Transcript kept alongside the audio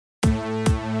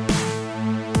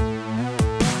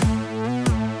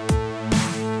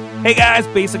Hey guys,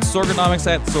 basic Sorganomics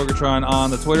at Sorgatron on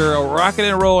the Twitter. Rocking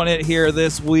and rolling it here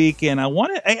this week, and I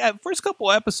want to first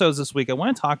couple episodes this week. I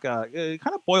want to talk, kind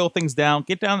of boil things down,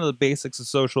 get down to the basics of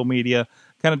social media,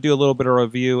 kind of do a little bit of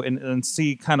review, and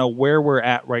see kind of where we're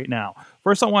at right now.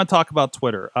 First, I want to talk about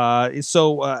Twitter.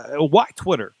 Why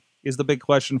Twitter is the big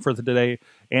question for today,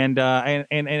 and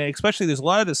especially there's a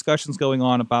lot of discussions going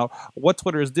on about what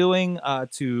Twitter is doing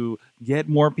to get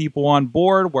more people on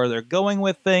board, where they're going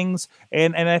with things,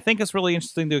 and I think it's really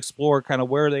interesting to explore kind of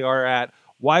where they are at.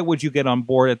 Why would you get on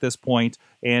board at this point,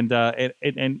 and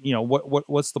you know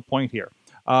what's the point here?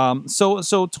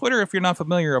 So Twitter, if you're not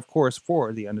familiar, of course,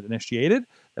 for the uninitiated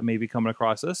that may be coming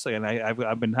across this, and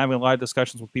I've been having a lot of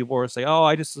discussions with people who say, "Oh,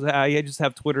 I just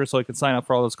have Twitter so I can sign up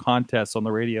for all those contests on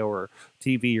the radio or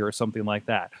TV or something like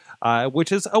that,"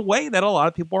 which is a way that a lot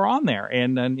of people are on there,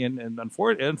 and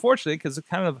unfortunately, because it's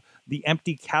kind of the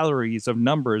empty calories of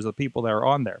numbers of people that are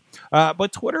on there.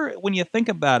 But Twitter, when you think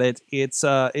about it,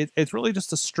 it's really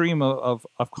just a stream of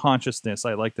consciousness.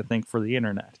 I like to think for the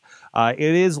internet. It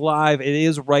is live. It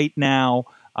is right now.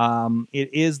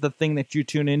 It is the thing that you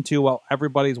tune into while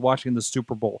everybody's watching the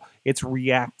Super Bowl. It's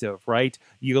reactive, right?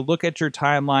 You look at your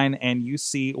timeline and you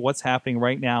see what's happening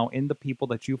right now in the people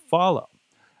that you follow.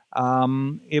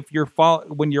 If you're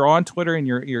when you're on Twitter and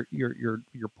you're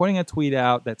putting a tweet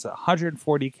out that's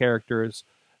 140 characters,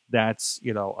 that's,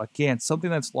 you know, again, something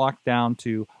that's locked down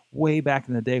to way back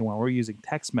in the day when we're using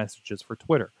text messages for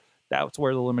Twitter. That's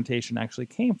where the limitation actually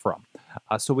came from.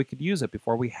 So we could use it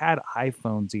before we had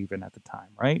iPhones even at the time,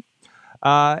 right?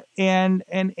 I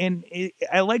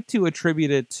like to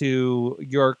attribute it to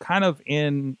you're kind of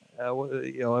in,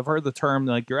 I've heard the term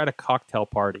like you're at a cocktail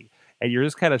party and you're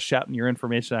just kind of shouting your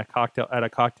information at a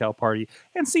cocktail party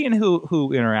and seeing who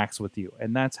interacts with you.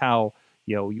 And that's how,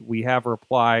 you know, we have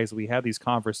replies, we have these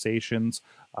conversations.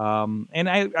 And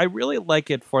I really like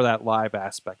it for that live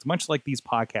aspect, much like these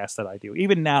podcasts that I do.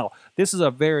 Even now, this is a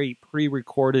very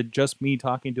pre-recorded, just me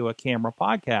talking to a camera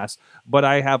podcast, but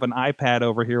I have an iPad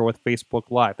over here with Facebook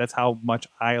Live. That's how much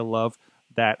I love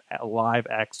that live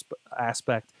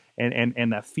aspect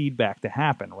and that feedback to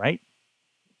happen, right?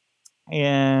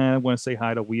 And I want to say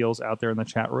hi to Wheels out there in the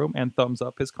chat room and thumbs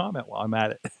up his comment while I'm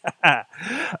at it.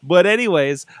 But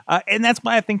anyways, and that's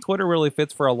why I think Twitter really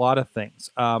fits for a lot of things.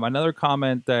 Another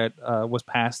comment that was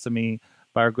passed to me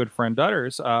by our good friend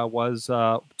Dutters was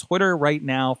Twitter right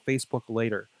now, Facebook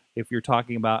later. If you're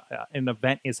talking about an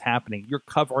event is happening, you're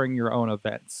covering your own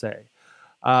event, say.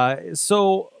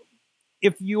 So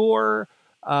if you're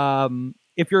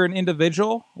an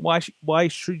individual, why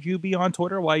should you be on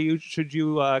Twitter? Should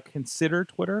you consider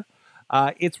Twitter?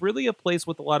 It's really a place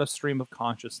with a lot of stream of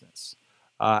consciousness.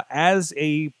 As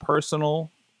a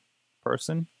personal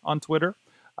person on Twitter,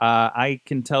 I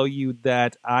can tell you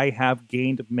that I have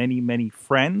gained many, many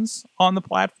friends on the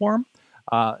platform.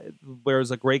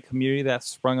 There's a great community that's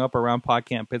sprung up around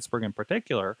PodCamp Pittsburgh in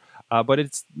particular, but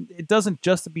it doesn't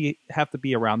just have to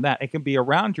be around that. It can be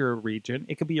around your region.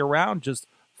 It can be around just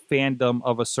fandom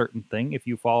of a certain thing. If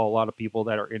you follow a lot of people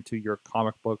that are into your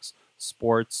comic books,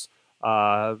 sports,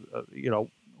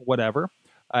 whatever,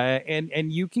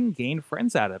 and you can gain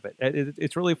friends out of it.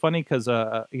 It's really funny because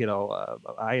I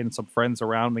and some friends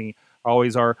around me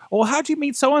always are, oh, how'd you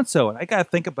meet so and so? And I got to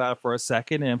think about it for a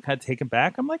second, and I'm kind of taken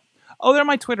back. I'm like, oh, they're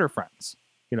my Twitter friends,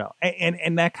 you know,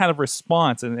 and that kind of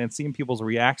response and seeing people's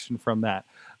reaction from that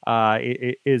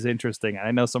it is interesting. And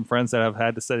I know some friends that have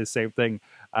had to say the same thing.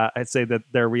 I'd say that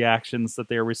their reactions that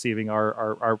they're receiving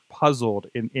are puzzled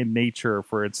in nature,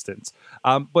 for instance.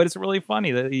 But it's really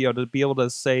funny that, you know, to be able to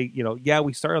say, you know, yeah,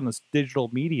 we started on this digital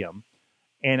medium,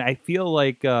 and I feel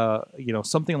like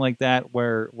something like that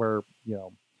where you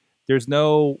know there's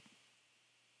no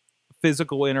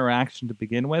physical interaction to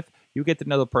begin with. You get to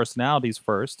know the personalities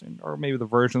first, or maybe the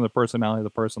version of the personality the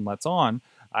person lets on.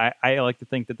 I like to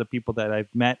think that the people that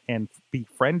I've met and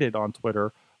befriended on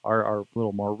Twitter are a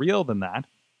little more real than that.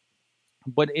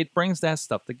 But it brings that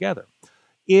stuff together.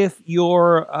 If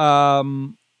you're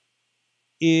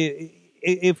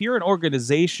if you're an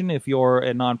organization, if you're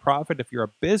a nonprofit, if you're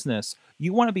a business,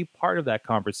 you want to be part of that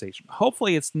conversation.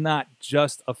 Hopefully it's not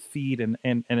just a feed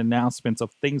and announcements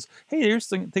of things. Hey, here's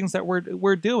things that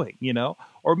we're doing, you know,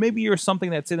 or maybe you're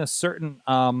something that's in a certain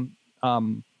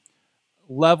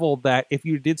level that if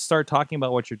you did start talking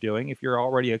about what you're doing, if you're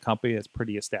already a company that's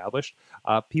pretty established,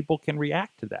 people can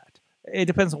react to that. It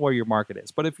depends on where your market is.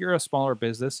 But if you're a smaller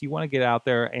business, you want to get out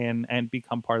there and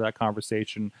become part of that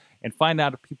conversation and find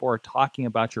out if people are talking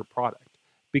about your product.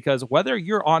 Because whether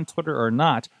you're on Twitter or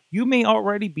not, you may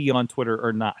already be on Twitter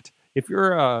or not. If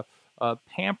you're a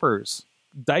Pampers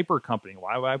diaper company.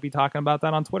 Why would I be talking about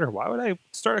that on Twitter? Why would I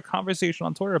start a conversation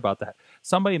on Twitter about that?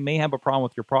 Somebody may have a problem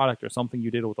with your product or something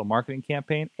you did with a marketing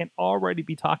campaign and already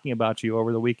be talking about you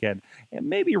over the weekend and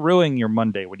maybe ruining your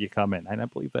Monday when you come in. And I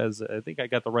believe I think I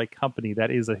got the right company.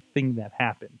 That is a thing that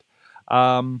happened.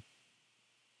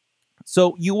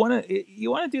 So you want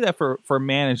to do that for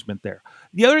management there.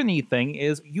 The other neat thing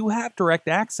is you have direct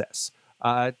access.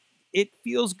 It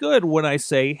feels good when I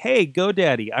say, "Hey,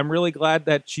 GoDaddy, I'm really glad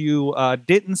that you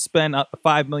didn't spend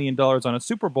 $5 million on a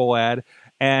Super Bowl ad,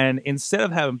 and instead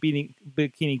of having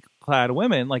bikini-clad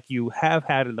women like you have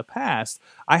had in the past,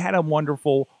 I had a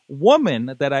wonderful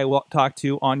woman that I talked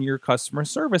to on your customer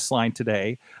service line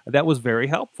today that was very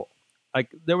helpful." Like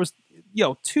there was,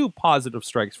 2 positive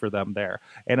strikes for them there.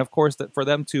 And of course, that for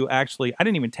them to actually, I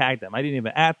didn't even tag them. I didn't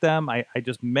even @ them. I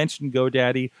just mentioned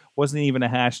GoDaddy, wasn't even a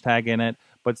hashtag in it.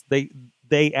 But they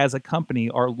as a company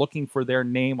are looking for their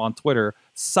name on Twitter,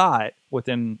 saw it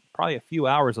within probably a few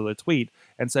hours of the tweet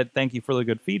and said, "Thank you for the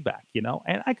good feedback,"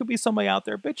 And I could be somebody out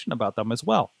there bitching about them as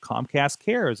well. Comcast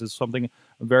Cares is something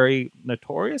very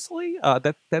notoriously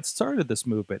that started this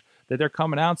movement, that they're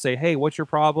coming out and say, "Hey, what's your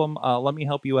problem? Let me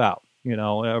help you out."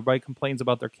 Everybody complains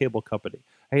about their cable company.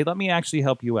 Hey, let me actually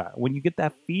help you out. When you get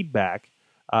that feedback,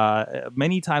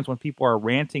 many times when people are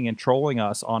ranting and trolling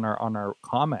us on our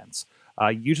comments,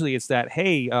 usually it's that,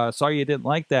 "Hey, sorry you didn't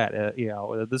like that.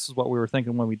 This is what we were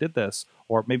thinking when we did this,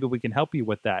 or maybe we can help you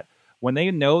with that." When they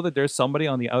know that there's somebody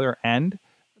on the other end,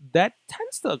 that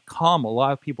tends to calm a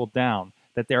lot of people down,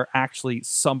 that they're actually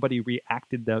somebody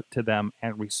reacted to them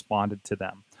and responded to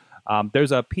them.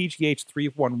 There's a PGH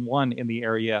 311 in the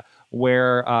area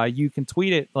where you can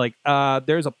tweet it like,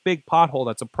 "There's a big pothole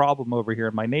that's a problem over here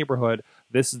in my neighborhood.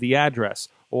 This is the address,"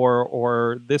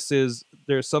 or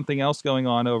there's something else going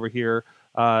on over here.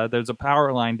 There's a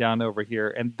power line down over here,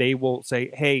 and they will say,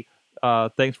 "Hey,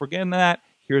 thanks for getting that.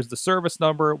 Here's the service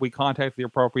number. We contact the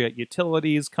appropriate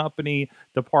utilities company,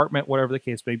 department, whatever the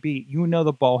case may be."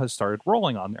 The ball has started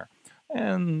rolling on there,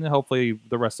 and hopefully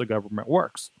the rest of the government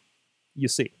works. You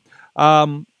see.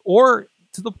 Or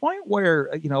to the point where,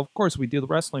 of course, we do the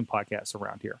wrestling podcasts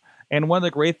around here. And one of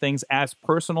the great things as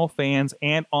personal fans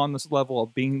and on this level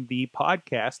of being the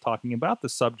podcast talking about the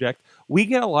subject, we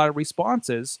get a lot of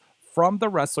responses from the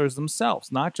wrestlers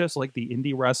themselves, not just like the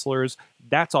indie wrestlers.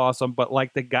 That's awesome. But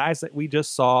like the guys that we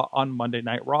just saw on Monday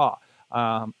Night Raw.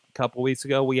 A couple weeks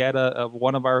ago, we had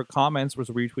one of our comments was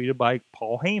retweeted by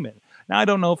Paul Heyman. Now, I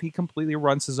don't know if he completely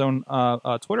runs his own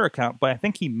Twitter account, but I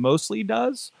think he mostly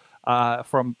does.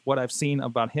 From what I've seen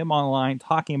about him online,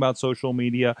 talking about social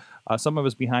media, some of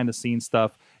his behind the scenes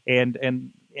stuff, and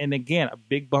again, a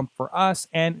big bump for us.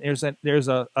 And there's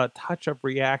a touch of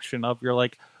reaction of you're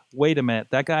like, wait a minute,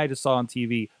 that guy I just saw on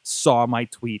TV saw my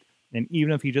tweet, and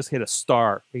even if he just hit a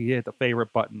star, he hit the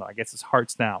favorite button, I guess his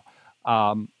heart's now.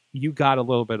 You got a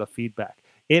little bit of feedback.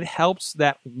 It helps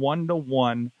that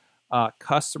one-to-one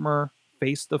customer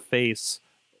face-to-face.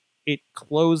 It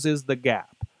closes the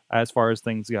gap as far as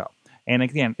things go. And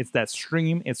again, it's that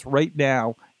stream, it's right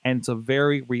now, and it's a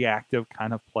very reactive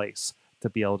kind of place to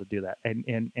be able to do that.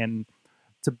 And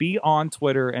to be on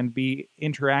Twitter and be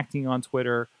interacting on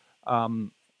Twitter,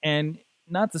 and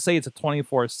not to say it's a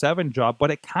 24/7 job,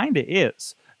 but it kind of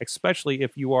is, especially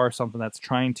if you are something that's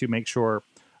trying to make sure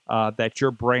that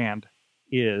your brand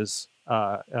is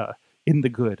in the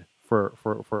good,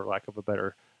 for lack of a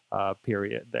better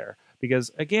period there.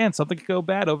 Because, again, something could go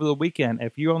bad over the weekend.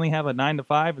 If you only have a 9 to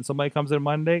 5 and somebody comes in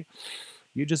Monday,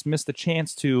 you just missed a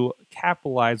chance to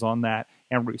capitalize on that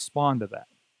and respond to that.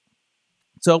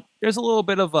 So there's a little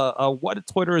bit of what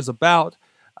Twitter is about,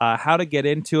 how to get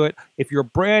into it. If you're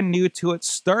brand new to it,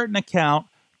 start an account.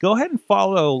 Go ahead and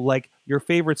follow like your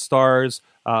favorite stars,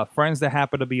 friends that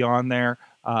happen to be on there.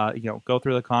 Go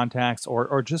through the contacts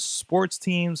or just sports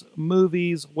teams,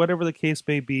 movies, whatever the case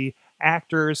may be,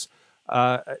 actors.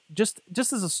 Just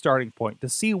as a starting point to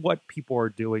see what people are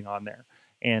doing on there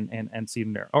and see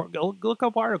them there. Or look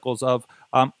up articles of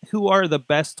who are the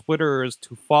best Twitterers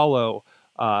to follow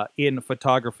in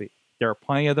photography. There are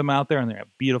plenty of them out there, and they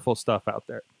have beautiful stuff out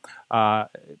there.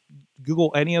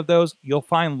 Google any of those, you'll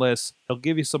find lists. They'll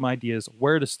give you some ideas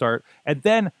where to start, and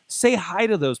then say hi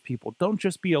to those people. Don't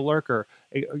just be a lurker.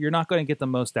 You're not going to get the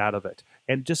most out of it,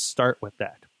 and just start with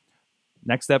that.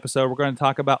 Next episode, we're going to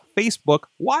talk about Facebook.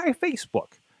 Why Facebook?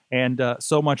 And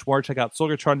so much more. Check out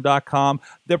Sorgatron.com.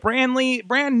 The brand newly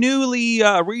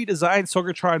redesigned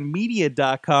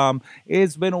SorgatronMedia.com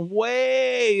has been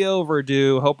way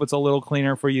overdue. Hope it's a little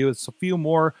cleaner for you. It's a few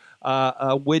more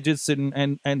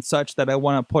widgets and such that I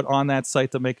want to put on that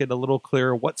site to make it a little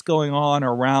clearer what's going on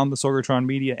around the Sorgatron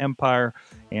Media empire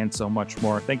and so much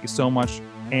more. Thank you so much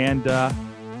and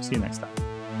see you next time.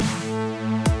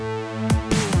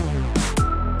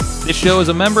 This show is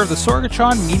a member of the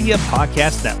Sorgatron Media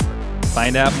Podcast Network.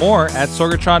 Find out more at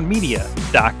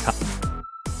sorgatronmedia.com.